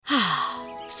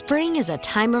Spring is a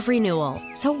time of renewal,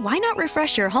 so why not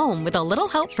refresh your home with a little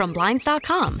help from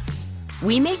Blinds.com?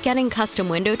 We make getting custom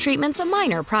window treatments a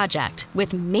minor project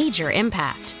with major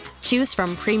impact. Choose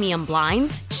from premium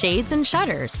blinds, shades, and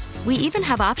shutters. We even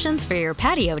have options for your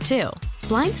patio, too.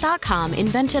 Blinds.com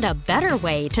invented a better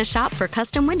way to shop for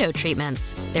custom window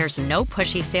treatments. There's no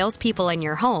pushy salespeople in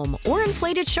your home or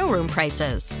inflated showroom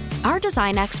prices. Our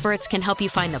design experts can help you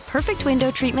find the perfect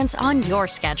window treatments on your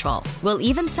schedule. We'll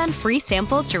even send free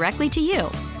samples directly to you.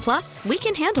 Plus, we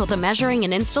can handle the measuring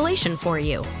and installation for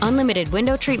you. Unlimited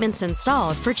window treatments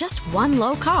installed for just one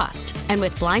low cost. And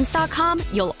with Blinds.com,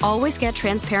 you'll always get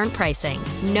transparent pricing.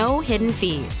 No hidden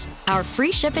fees. Our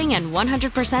free shipping and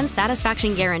 100%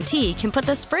 satisfaction guarantee can put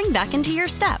the spring back into your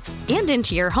step and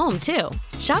into your home, too.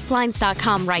 Shop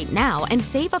Blinds.com right now and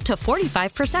save up to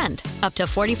 45%. Up to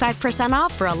 45%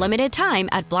 off for a limited time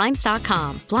at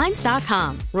Blinds.com.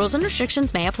 Blinds.com. Rules and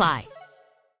restrictions may apply.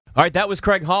 All right, that was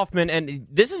Craig Hoffman, and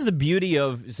this is the beauty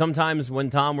of sometimes when,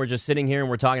 Tom, we're just sitting here and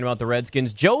we're talking about the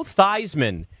Redskins. Joe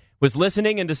Theismann was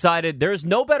listening and decided there's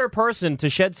no better person to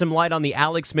shed some light on the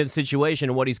Alex Smith situation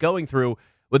and what he's going through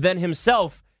than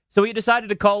himself. So he decided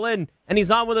to call in, and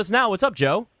he's on with us now. What's up,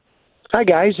 Joe? Hi,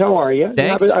 guys. How are you?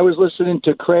 Thanks. I was listening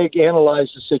to Craig analyze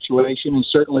the situation and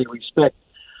certainly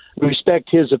respect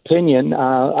his opinion.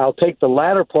 I'll take the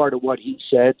latter part of what he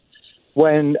said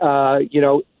when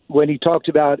he talked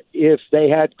about if they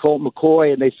had Colt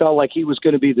McCoy and they felt like he was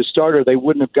going to be the starter, they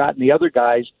wouldn't have gotten the other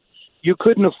guys. You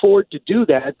couldn't afford to do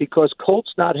that because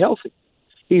Colt's not healthy.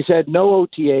 He's had no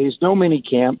OTAs, no mini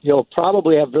camp. He'll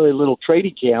probably have very little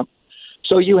trading camp.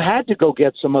 So you had to go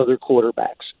get some other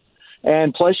quarterbacks.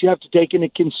 And plus you have to take into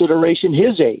consideration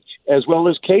his age as well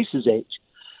as Case's age.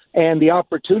 And the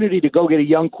opportunity to go get a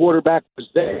young quarterback was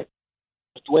there.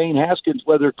 Dwayne Haskins,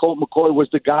 whether Colt McCoy was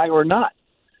the guy or not.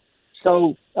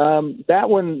 So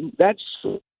that's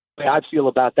the way I feel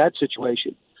about that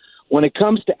situation. When it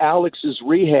comes to Alex's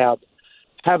rehab,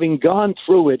 having gone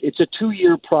through it, it's a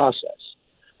 2-year process.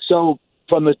 So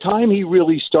from the time he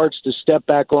really starts to step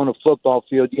back on a football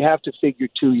field, you have to figure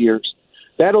 2 years.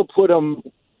 That'll put him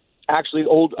actually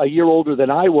a year older than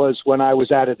I was when I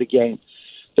was out of the game.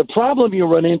 The problem you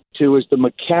run into is the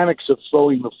mechanics of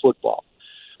throwing the football.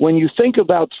 When you think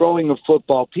about throwing a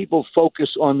football, people focus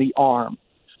on the arm,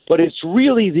 but it's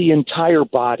really the entire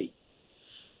body,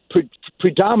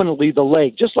 predominantly the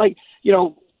leg. Just like,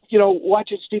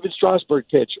 watching Steven Strasburg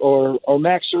pitch or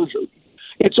Max Scherzer.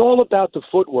 It's all about the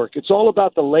footwork. It's all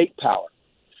about the leg power.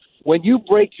 When you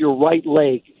break your right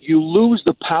leg, you lose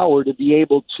the power to be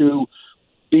able to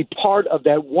be part of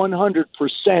that 100%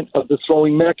 of the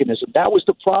throwing mechanism. That was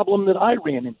the problem that I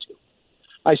ran into.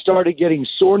 I started getting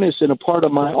soreness in a part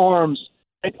of my arm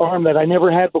that I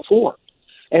never had before.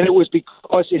 And it was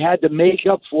because it had to make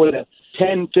up for the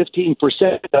 10, 15%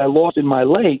 that I lost in my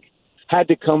leg had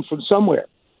to come from somewhere.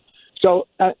 So,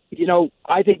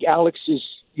 I think Alex is,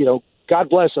 God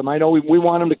bless him. I know we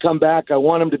want him to come back. I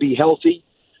want him to be healthy.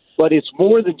 But it's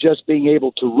more than just being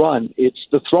able to run. It's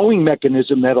the throwing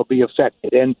mechanism that'll be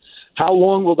affected. And how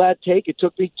long will that take? It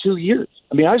took me 2 years.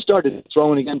 I mean, I started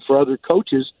throwing again for other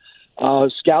coaches,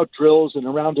 scout drills and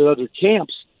around at other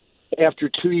camps after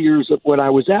 2 years of when I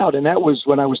was out. And that was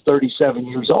when I was 37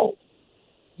 years old.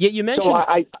 Yeah, you mentioned. So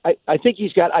I think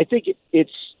he's got, I think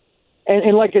it's,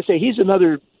 and like I say, he's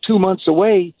another 2 months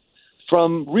away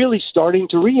from really starting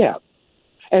to rehab.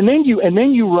 And then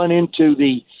you run into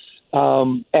the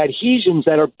adhesions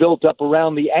that are built up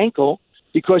around the ankle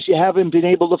because you haven't been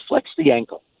able to flex the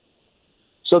ankle.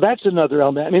 So that's another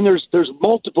element. I mean, there's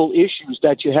multiple issues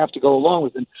that you have to go along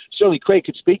with, and certainly Craig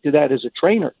could speak to that as a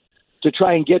trainer to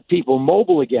try and get people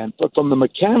mobile again. But from the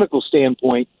mechanical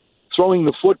standpoint, throwing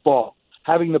the football,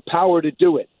 having the power to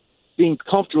do it, being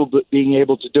comfortable but being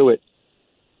able to do it,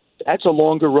 that's a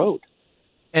longer road.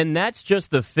 And that's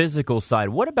just the physical side.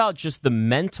 What about just the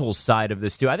mental side of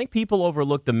this, too? I think people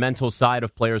overlook the mental side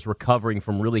of players recovering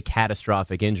from really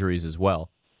catastrophic injuries as well.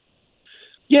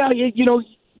 Yeah,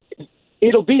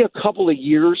 it'll be a couple of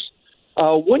years.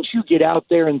 Once you get out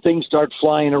there and things start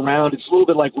flying around, it's a little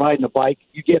bit like riding a bike.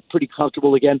 You get pretty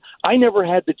comfortable again. I never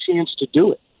had the chance to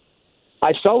do it.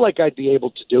 I felt like I'd be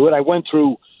able to do it. I went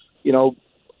through,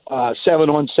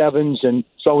 7-on-7s and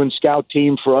throwing scout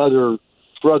team for other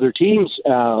teams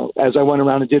as I went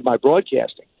around and did my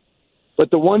broadcasting.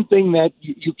 But the one thing that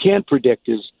you can't predict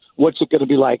is what's it going to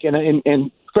be like.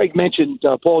 And Craig mentioned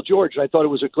Paul George. I thought it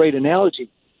was a great analogy.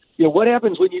 What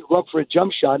happens when you go up for a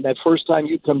jump shot and that first time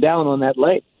you come down on that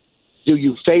leg? Do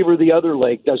you favor the other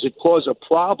leg? Does it cause a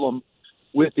problem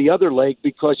with the other leg?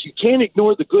 Because you can't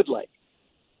ignore the good leg.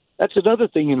 That's another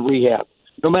thing in rehab.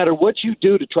 No matter what you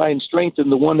do to try and strengthen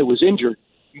the one that was injured,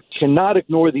 you cannot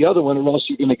ignore the other one, or else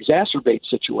you're going to exacerbate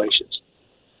situations.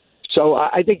 So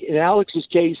I think in Alex's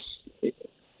case,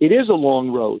 it is a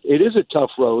long road. It is a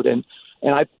tough road, and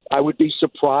I would be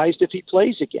surprised if he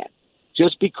plays again,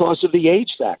 just because of the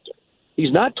age factor.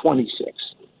 He's not 26.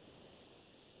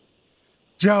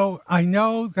 Joe, I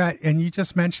know that, and you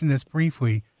just mentioned this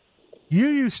briefly, you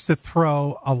used to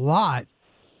throw a lot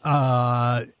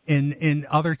in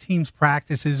other teams'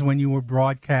 practices when you were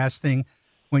broadcasting,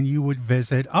 when you would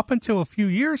visit. Up until a few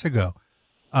years ago,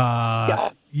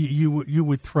 you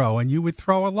would throw, and you would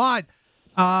throw a lot.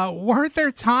 Weren't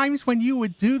there times when you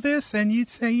would do this and you'd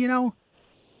say,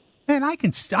 man, I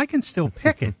can still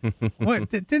pick it? What,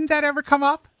 didn't that ever come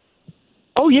up?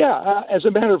 Oh, yeah. As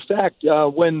a matter of fact,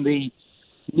 when the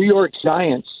New York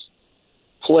Giants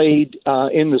played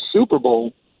in the Super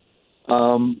Bowl,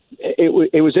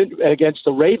 it was against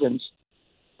the Ravens.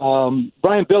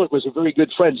 Brian Billick was a very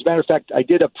good friend. As a matter of fact, I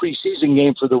did a preseason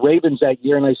game for the Ravens that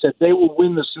year, and I said they will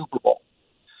win the Super Bowl.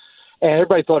 And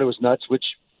everybody thought it was nuts, which,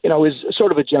 is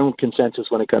sort of a general consensus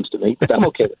when it comes to me, but I'm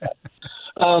okay with that.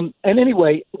 And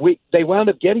anyway, they wound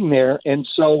up getting there, and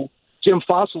so Jim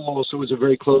Fossil also was a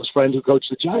very close friend who coached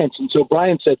the Giants. And so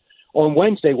Brian said, on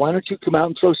Wednesday, why don't you come out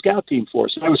and throw scout team for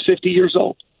us? And I was 50 years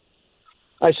old.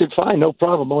 I said, fine, no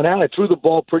problem. I went out, I threw the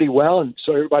ball pretty well, and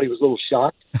so everybody was a little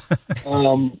shocked.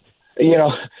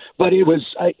 But it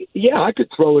was, I could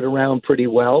throw it around pretty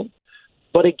well.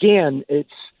 But again, it's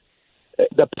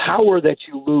the power that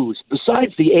you lose.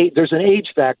 Besides the age, there's an age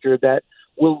factor that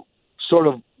will sort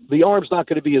of, the arm's not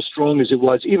going to be as strong as it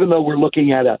was, even though we're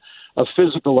looking at a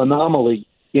physical anomaly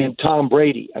in Tom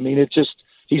Brady. I mean, it's just,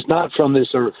 he's not from this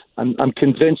earth. I'm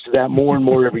convinced of that more and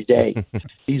more every day.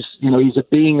 He's a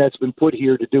being that's been put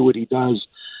here to do what he does.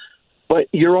 But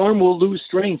your arm will lose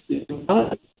strength if you're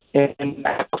not. And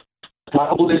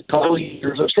probably a couple of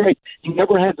years of strength. He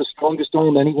never had the strongest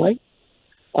arm anyway.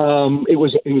 It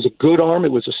was a good arm.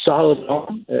 It was a solid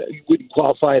arm. You wouldn't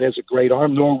qualify it as a great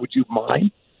arm, nor would you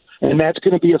mind. And that's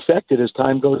going to be affected as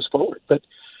time goes forward. But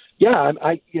yeah,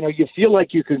 you feel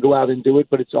like you can go out and do it,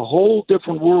 but it's a whole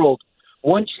different world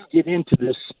once you get into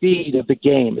the speed of the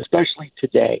game, especially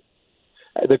today.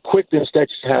 The quickness that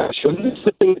you have. And this is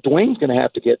the thing that Dwayne's going to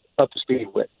have to get up to speed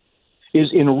with, is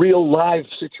in real live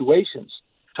situations,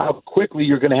 how quickly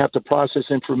you're going to have to process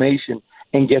information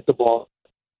and get the ball.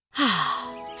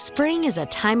 Spring is a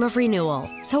time of renewal,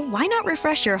 so why not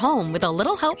refresh your home with a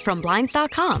little help from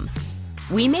Blinds.com?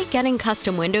 We make getting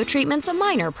custom window treatments a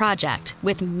minor project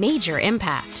with major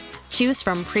impact. Choose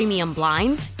from premium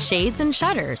blinds, shades, and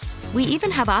shutters. We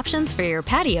even have options for your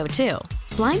patio, too.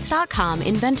 Blinds.com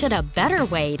invented a better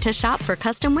way to shop for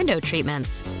custom window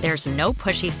treatments. There's no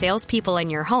pushy salespeople in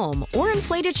your home or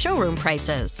inflated showroom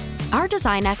prices. Our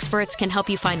design experts can help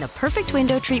you find the perfect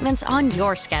window treatments on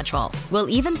your schedule. We'll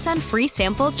even send free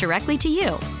samples directly to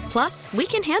you. Plus, we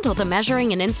can handle the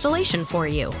measuring and installation for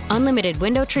you. Unlimited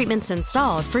window treatments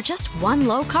installed for just one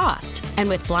low cost. And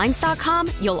with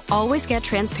Blinds.com, you'll always get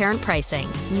transparent pricing.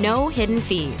 No hidden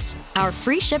fees. Our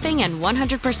free shipping and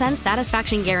 100%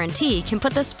 satisfaction guarantee can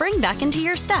put the spring back into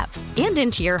your step and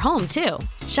into your home, too.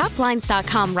 Shop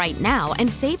Blinds.com right now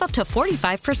and save up to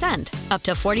 45%. Up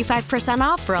to 45%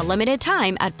 off for a limited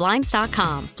time at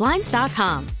Blinds.com.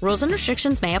 Blinds.com. Rules and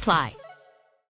restrictions may apply.